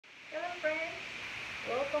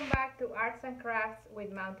Welcome back to Arts and Crafts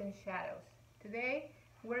with Mountain Shadows. Today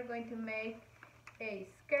we're going to make a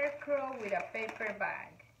scarecrow with a paper bag.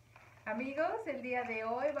 Amigos, el día de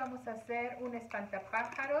hoy vamos a hacer un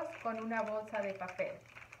espantapájaros con una bolsa de papel.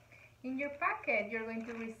 In your packet you're going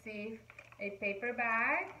to receive a paper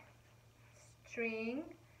bag, string,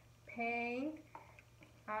 paint,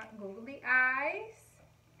 googly eyes,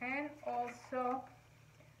 and also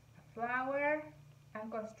a flower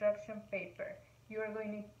and construction paper. You are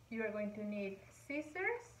going to need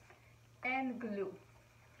scissors and glue.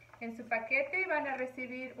 En su paquete van a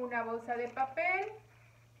recibir una bolsa de papel,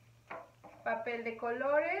 papel de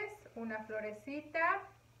colores, una florecita,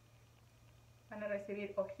 van a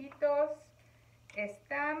recibir ojitos,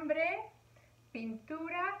 estambre,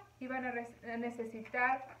 pintura y van a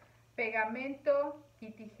necesitar pegamento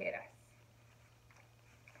y tijeras.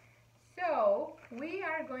 So, we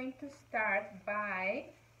are going to start by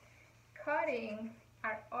cutting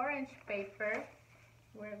our orange paper.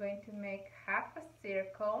 We're going to make half a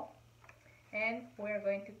circle and we're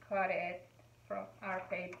going to cut it from our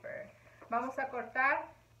paper. Vamos a cortar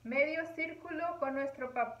medio círculo con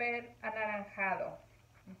nuestro papel anaranjado.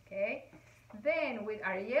 Okay? Then with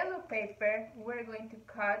our yellow paper, we're going to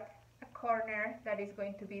cut a corner that is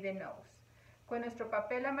going to be the nose. Con nuestro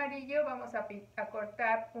papel amarillo vamos a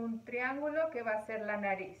cortar un triángulo que va a ser la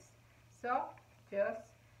nariz. So, just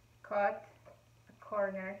cut a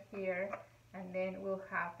corner here and then we'll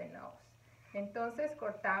have the nose. Entonces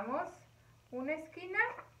cortamos una esquina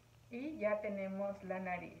y ya tenemos la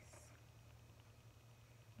nariz.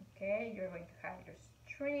 Okay, you're going to have your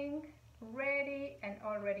string ready and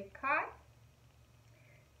already cut.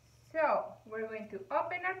 So we're going to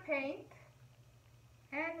open our paint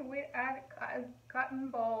and with a cotton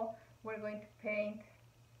ball we're going to paint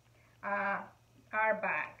our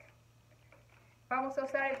bag. Vamos a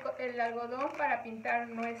usar el algodón para pintar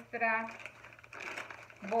nuestra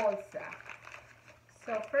bolsa.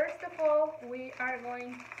 So first of all, we are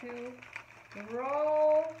going to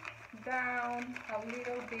roll down a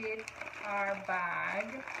little bit our bag.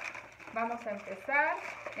 Vamos a empezar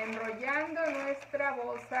enrollando nuestra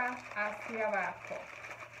bolsa hacia abajo.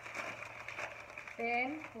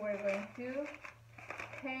 Then we're going to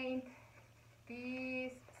paint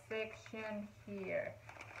this section here.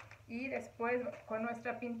 Y después con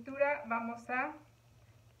nuestra pintura vamos a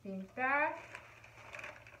pintar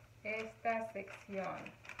esta sección.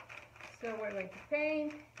 So we're going to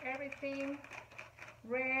paint everything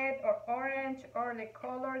red or orange or the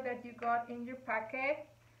color that you got in your packet.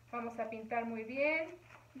 Vamos a pintar muy bien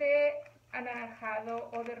de anaranjado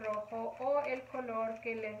o de rojo o el color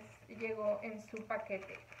que les llegó en su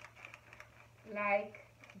paquete. Like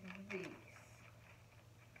this.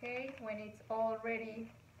 Okay, when it's already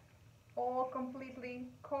all completely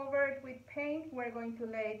covered with paint, we're going to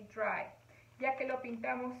let it dry. Ya que lo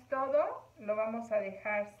pintamos todo, lo vamos a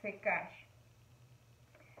dejar secar.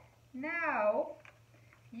 Now,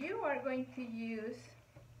 you are going to use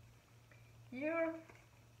your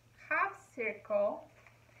half circle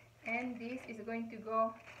and this is going to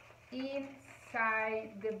go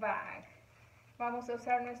inside the bag. Vamos a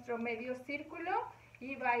usar nuestro medio círculo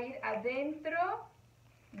y va a ir adentro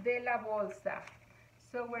de la bolsa.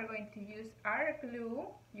 So we're going to use our glue.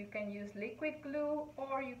 You can use liquid glue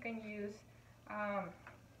or you can use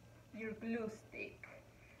your glue stick.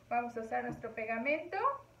 Vamos a usar nuestro pegamento.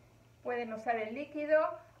 Pueden usar el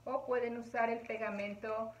líquido o pueden usar el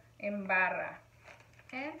pegamento en barra.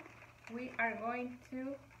 And we are going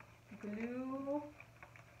to glue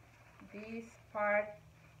this part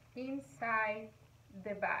inside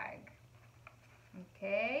the bag.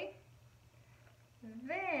 Okay?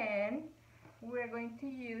 Then we're going to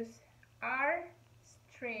use our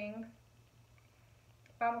string.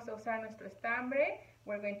 Vamos a usar nuestro estambre.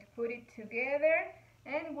 We're going to put it together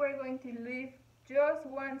and we're going to leave just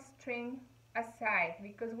one string aside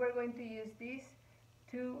because we're going to use this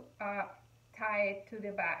to tie it to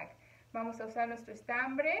the bag. Vamos a usar nuestro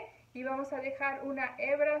estambre y vamos a dejar una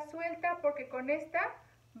hebra suelta porque con esta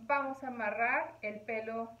vamos a amarrar el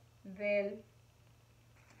pelo del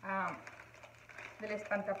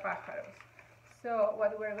espantapájaros. So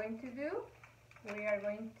what we're going to do, we are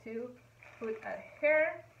going to put a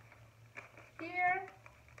hair here.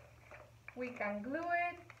 We can glue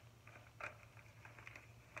it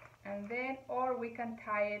and then or we can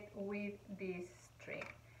tie it with this string.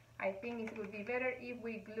 I think it would be better if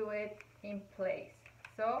we glue it in place.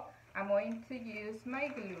 So I'm going to use my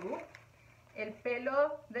glue. El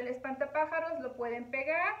pelo del espantapájaros lo pueden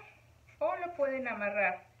pegar o lo pueden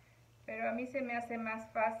amarrar, pero a mí se me hace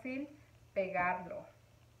más fácil pegarlo.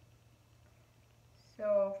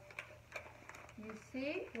 So you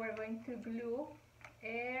see, we're going to glue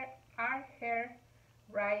our hair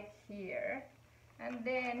right here, and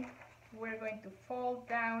then we're going to fold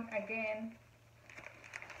down again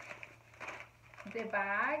the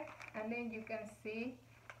bag, and then you can see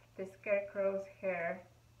the Scarecrow's hair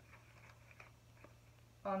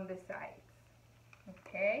on the sides.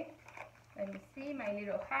 Okay, let me see, my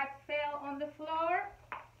little hat fell on the floor.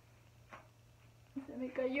 Se me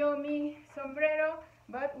cayó mi sombrero,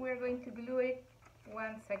 but we're going to glue it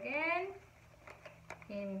once again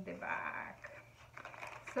in the back.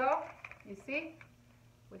 So, you see,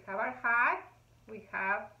 we have our hat, we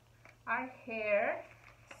have our hair.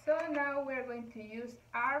 So now we're going to use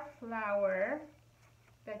our flower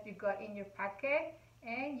that you got in your packet,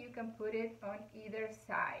 and you can put it on either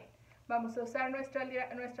side. Vamos a usar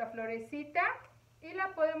nuestra florecita y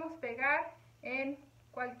la podemos pegar en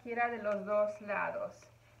cualquiera de los dos lados.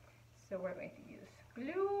 So we're going to use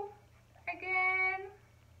glue again,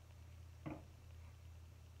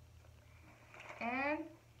 and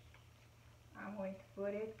I'm going to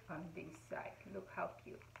put it on this side. Look how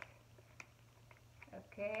cute.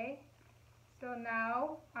 Okay, so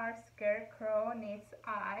now our Scarecrow needs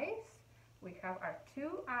eyes. We have our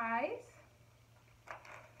two eyes,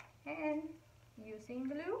 and using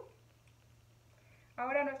glue.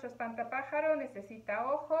 Ahora nuestro espantapájaro necesita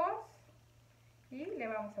ojos y le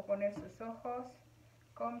vamos a poner sus ojos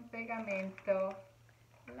con pegamento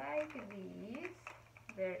like this.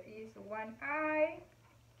 There is one eye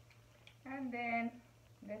and then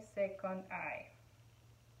the second eye.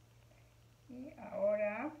 Y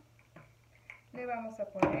ahora le vamos a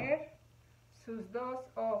poner sus dos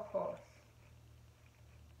ojos.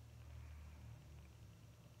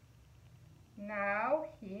 Now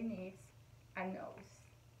he needs a nose.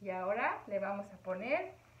 Y ahora le vamos a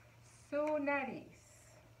poner su nariz.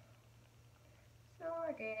 So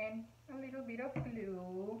again, a little bit of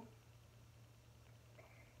glue.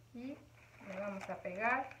 Y le vamos a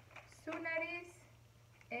pegar su nariz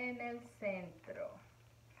en el centro.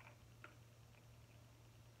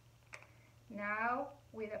 Now,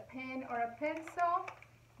 with a pen or a pencil,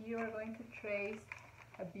 you are going to trace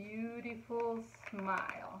a beautiful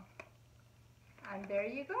smile. And there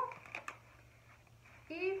you go.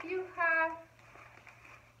 If you have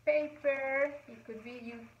paper, it could be,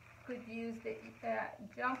 you could use the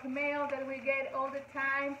junk mail that we get all the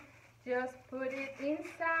time. Just put it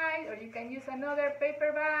inside, or you can use another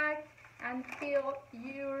paper bag and fill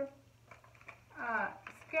your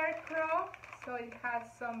Scarecrow so it has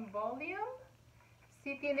some volume.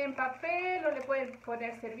 Si tienen papel, o le pueden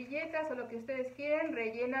poner servilletas o lo que ustedes quieren,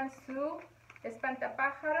 rellenan su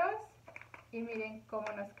espantapájaros y miren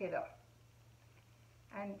cómo nos quedó.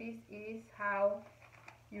 And this is how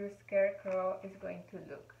your Scarecrow is going to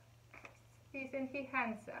look. Isn't he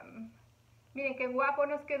handsome? Miren qué guapo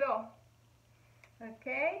nos quedó.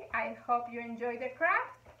 Okay, I hope you enjoy the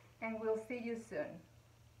craft, and we'll see you soon.